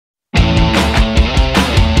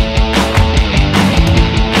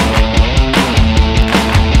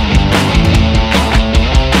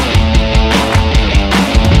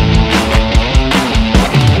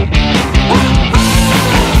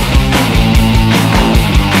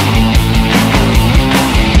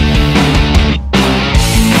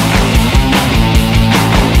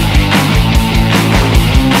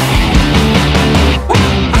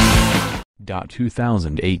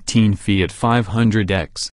2018 Fiat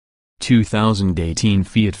 500X. 2018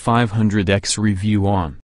 Fiat 500X review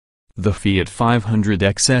on. The Fiat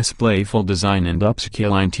 500X's playful design and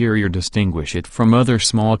upscale interior distinguish it from other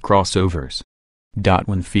small crossovers.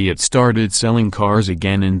 When Fiat started selling cars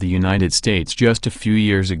again in the United States just a few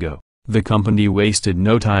years ago, the company wasted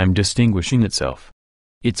no time distinguishing itself.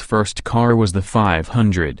 Its first car was the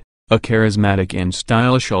 500, a charismatic and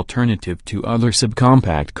stylish alternative to other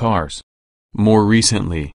subcompact cars. More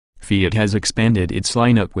recently, Fiat has expanded its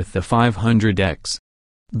lineup with the 500X.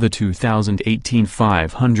 The 2018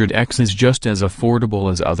 500X is just as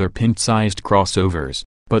affordable as other pint-sized crossovers,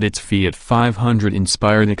 but its Fiat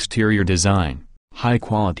 500-inspired exterior design,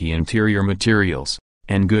 high-quality interior materials,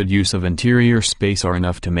 and good use of interior space are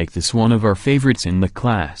enough to make this one of our favorites in the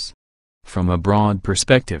class. From a broad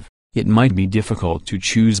perspective, it might be difficult to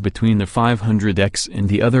choose between the 500X and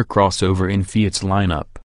the other crossover in Fiat's lineup,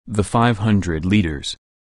 the 500 liters.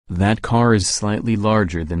 That car is slightly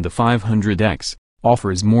larger than the 500X,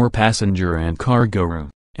 offers more passenger and cargo room,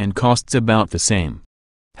 and costs about the same.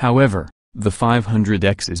 However, the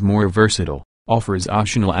 500X is more versatile, offers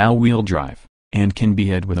optional all-wheel drive, and can be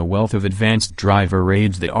had with a wealth of advanced driver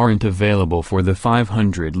aids that aren't available for the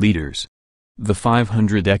 500 liters. The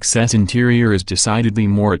 500X's interior is decidedly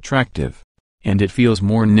more attractive, and it feels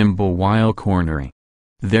more nimble while cornering.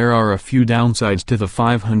 There are a few downsides to the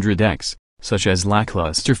 500X, such as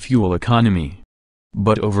lackluster fuel economy.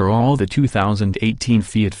 But overall the 2018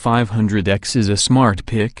 Fiat 500X is a smart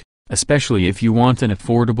pick, especially if you want an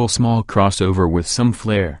affordable small crossover with some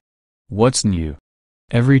flair. What's new?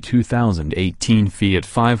 Every 2018 Fiat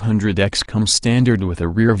 500X comes standard with a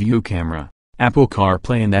rear-view camera, Apple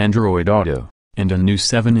CarPlay and Android Auto, and a new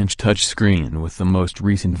 7-inch touchscreen with the most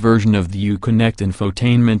recent version of the Uconnect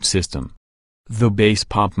infotainment system. The base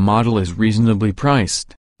pop model is reasonably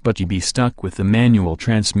priced, but you'd be stuck with the manual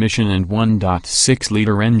transmission and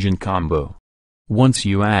 1.6-liter engine combo. Once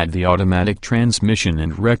you add the automatic transmission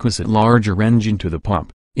and requisite larger engine to the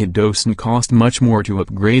pop, it doesn't cost much more to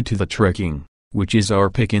upgrade to the trekking, which is our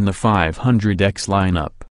pick in the 500X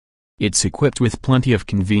lineup. It's equipped with plenty of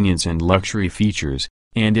convenience and luxury features,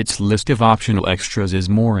 and its list of optional extras is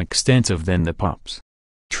more extensive than the pop's.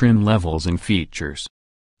 Trim levels and features.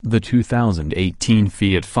 The 2018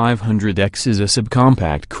 Fiat 500X is a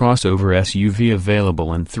subcompact crossover SUV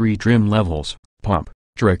available in 3 trim levels, Pop,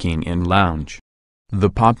 Trekking and Lounge. The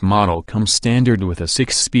Pop model comes standard with a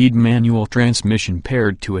 6-speed manual transmission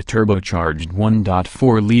paired to a turbocharged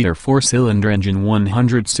 1.4-liter 4-cylinder engine,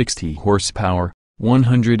 160 horsepower,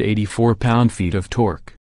 184 pound-feet of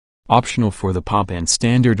torque. Optional for the Pop and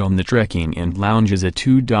standard on the Trekking and Lounge is a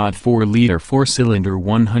 2.4-liter 4-cylinder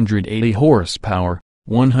 180 horsepower,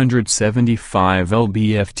 175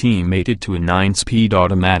 lb-ft mated to a 9-speed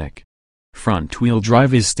automatic. Front-wheel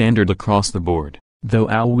drive is standard across the board, though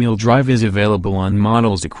all-wheel drive is available on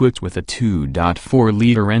models equipped with a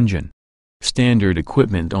 2.4-liter engine. Standard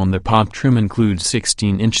equipment on the Pop trim includes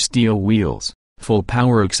 16-inch steel wheels, full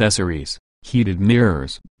power accessories, heated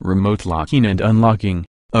mirrors, remote locking and unlocking,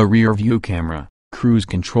 a rear-view camera, cruise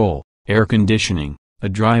control, air conditioning, a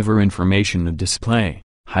driver information display,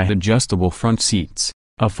 height adjustable front seats,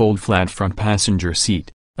 a fold-flat front passenger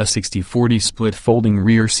seat, a 60/40 split folding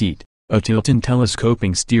rear seat, a tilt and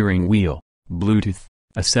telescoping steering wheel, Bluetooth,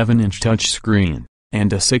 a 7-inch touchscreen,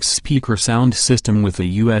 and a 6-speaker sound system with a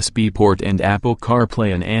USB port and Apple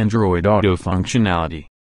CarPlay and Android Auto functionality.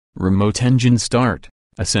 Remote engine start,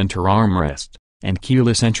 a center armrest, and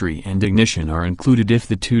keyless entry and ignition are included if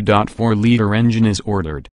the 2.4-liter engine is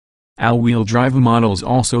ordered. All-wheel drive models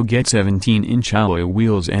also get 17-inch alloy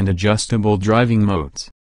wheels and adjustable driving modes.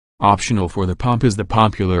 Optional for the Pop is the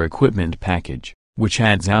popular equipment package, which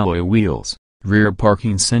adds alloy wheels, rear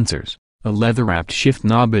parking sensors, a leather-wrapped shift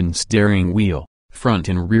knob and steering wheel, front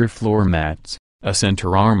and rear floor mats, a center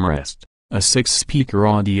armrest, a 6-speaker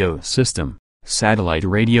audio system, satellite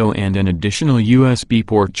radio and an additional USB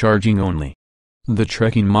port charging only. The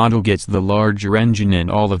Trekking model gets the larger engine and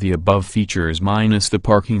all of the above features minus the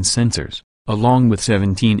parking sensors, along with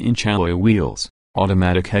 17-inch alloy wheels,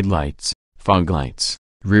 automatic headlights, fog lights,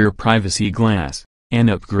 rear privacy glass, an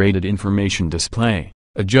upgraded information display,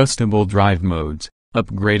 adjustable drive modes,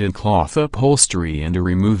 upgraded cloth upholstery and a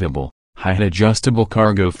removable, height-adjustable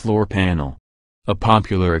cargo floor panel. A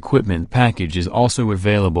popular equipment package is also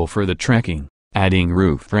available for the Trekking, adding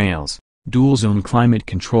roof rails, dual-zone climate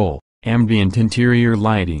control, ambient interior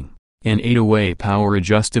lighting, an 8-way power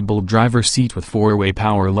adjustable driver seat with 4-way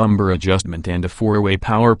power lumbar adjustment and a 4-way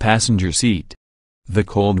power passenger seat. The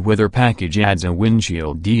cold weather package adds a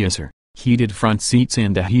windshield deicer, heated front seats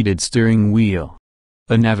and a heated steering wheel.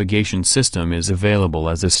 A navigation system is available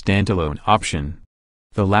as a standalone option.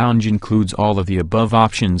 The lounge includes all of the above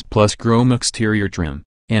options plus chrome exterior trim,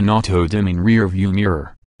 an auto-dimming rear-view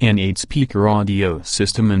mirror, an 8-speaker audio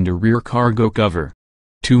system and a rear cargo cover.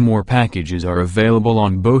 2 more packages are available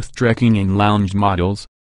on both trekking and lounge models.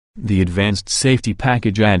 The advanced safety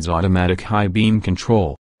package adds automatic high beam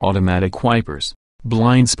control, automatic wipers,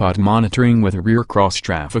 blind spot monitoring with a rear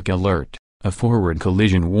cross-traffic alert, a forward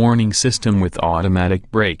collision warning system with automatic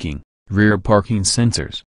braking, rear parking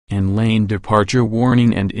sensors, and lane departure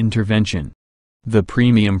warning and intervention. The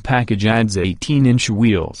premium package adds 18-inch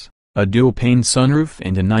wheels, a dual-pane sunroof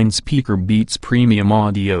and a 9-speaker Beats premium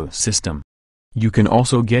audio system. You can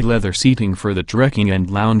also get leather seating for the trekking and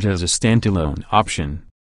lounge as a standalone option.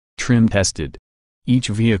 Trim tested. Each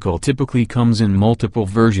vehicle typically comes in multiple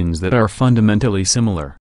versions that are fundamentally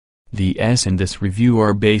similar. The S in this review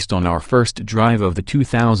are based on our first drive of the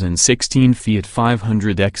 2016 Fiat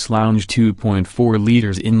 500X Lounge 2.4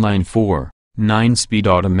 liters inline-4, 9-speed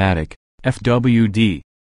automatic, FWD.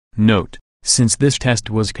 Note, since this test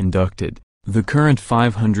was conducted, the current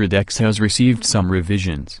 500X has received some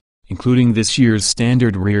revisions, including this year's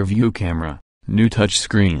standard rear-view camera, new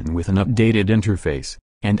touchscreen with an updated interface,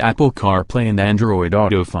 and Apple CarPlay and Android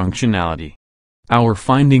Auto functionality. Our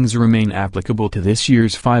findings remain applicable to this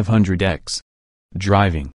year's 500X.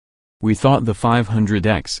 Driving. We thought the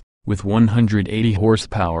 500X, with 180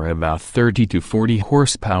 horsepower about 30 to 40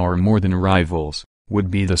 horsepower more than rivals,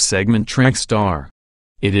 would be the segment track star.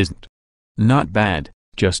 It isn't. Not bad,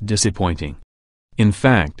 just disappointing. In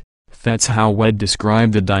fact, that's how WED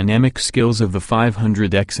described the dynamic skills of the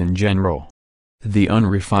 500X in general. The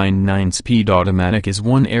unrefined 9-speed automatic is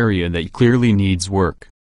one area that clearly needs work.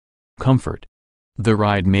 Comfort. The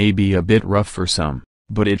ride may be a bit rough for some,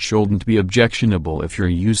 but it shouldn't be objectionable if you're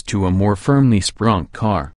used to a more firmly sprung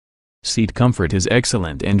car. Seat comfort is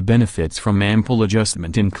excellent and benefits from ample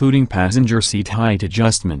adjustment including passenger seat height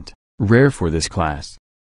adjustment, rare for this class.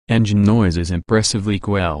 Engine noise is impressively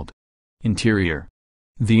quelled. Interior.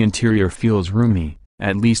 The interior feels roomy,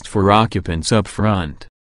 at least for occupants up front.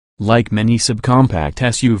 Like many subcompact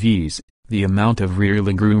SUVs, the amount of rear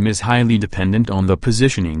legroom is highly dependent on the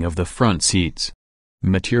positioning of the front seats.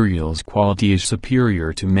 Materials quality is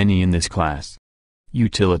superior to many in this class.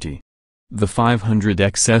 Utility. The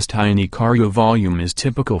 500X's tiny cargo volume is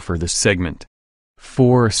typical for this segment.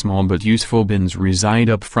 4 small but useful bins reside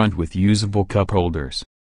up front with usable cup holders.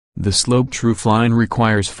 The sloped roofline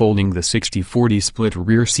requires folding the 60-40 split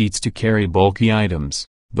rear seats to carry bulky items,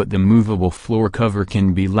 but the movable floor cover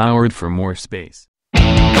can be lowered for more space.